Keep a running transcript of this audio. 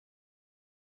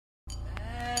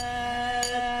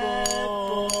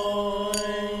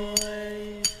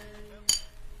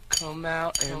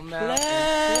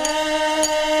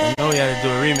we had to do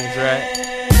a remix, right?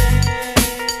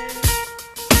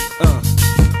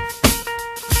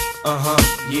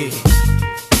 Yeah.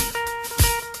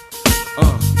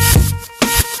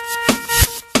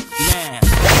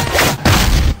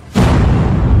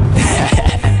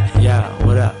 Now. Yeah,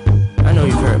 what up? I know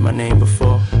you've heard my name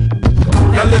before.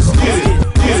 Now let's get it.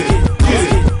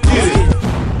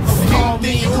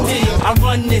 I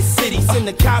run this city, send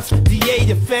the cops, DA,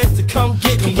 the feds to come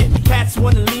get me. Cats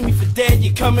wanna leave me for dead,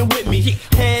 you coming with me.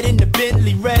 Head in the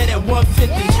Bentley, red at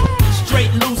 150.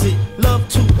 Straight lose it, love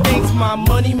two things, my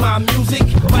money, my music.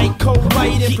 Write,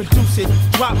 co-write and produce it.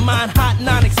 Drop mine hot,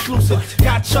 non-exclusive.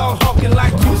 Got y'all hawking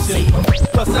like Houston.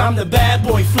 Plus I'm the bad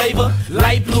boy flavor,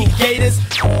 light blue gators.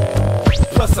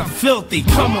 Plus I'm filthy,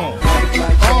 come on. You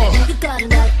got it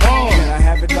like that. Can I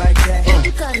have it like that?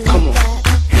 You got it like that.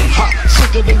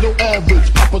 Sicker than your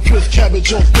average. Pop a twist,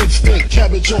 cabbage off instinct,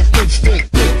 cabbage off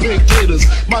instinct. Big gators,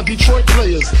 my Detroit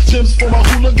players. Tim's for my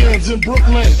hooligans in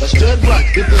Brooklyn. Dead right,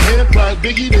 hit the head right,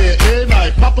 Biggie there, every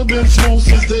night. Papa been smooth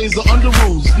since days of under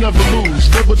rules. Never lose,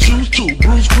 never choose to.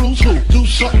 Bruise, cruise, who? Do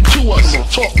something to us.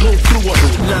 Talk, go through us.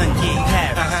 London,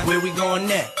 Paris, where we going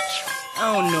next?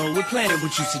 I don't know, we're planning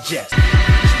what you suggest.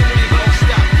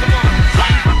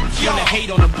 Wanna hate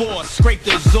on the board, scrape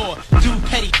the Zor, do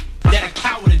petty that a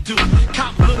coward to do.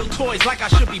 Cop little toys like I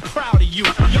should be proud of you.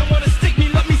 You wanna stick me?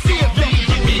 Let me see if they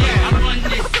get me. I run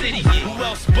this city. Who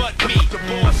else but me? The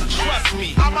boss, trust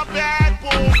me. I'm a bad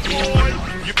boy.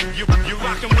 You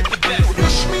rockin' with the best.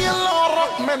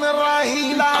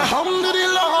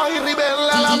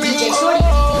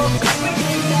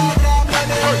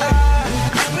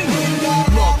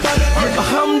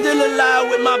 Alhamdulillah,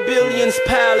 with my billions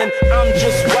piling, I'm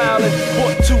just wildin'.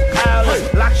 Bought 2 islands,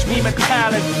 Lakshmi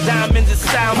McAllen, diamonds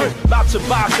astound me. About to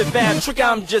buy the bad trick,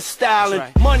 I'm just styling.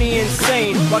 Money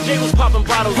insane. While Jay was popping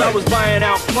bottles, I was buying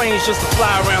out planes just to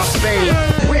fly around Spain.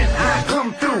 When I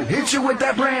come through, hit you with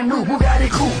that brand new Bugatti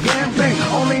coupe, damn thing.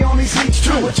 Only on these seats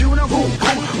too. But you know who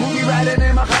be riding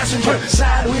in my passenger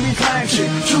side, we be flying shit.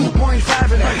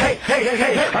 2.5 and hey.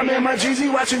 I'm in my Jeezy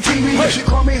watching TV. She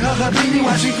call me her Habibi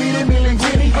while she feeding me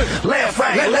linguine. Left,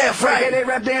 right, they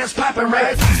rap dance poppin'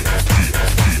 right.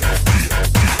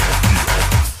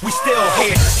 We still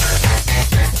here.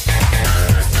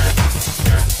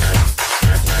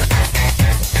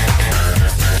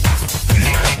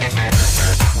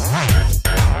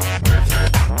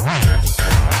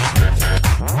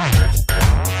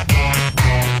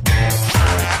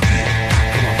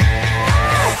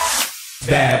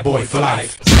 Bad boy for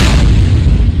life.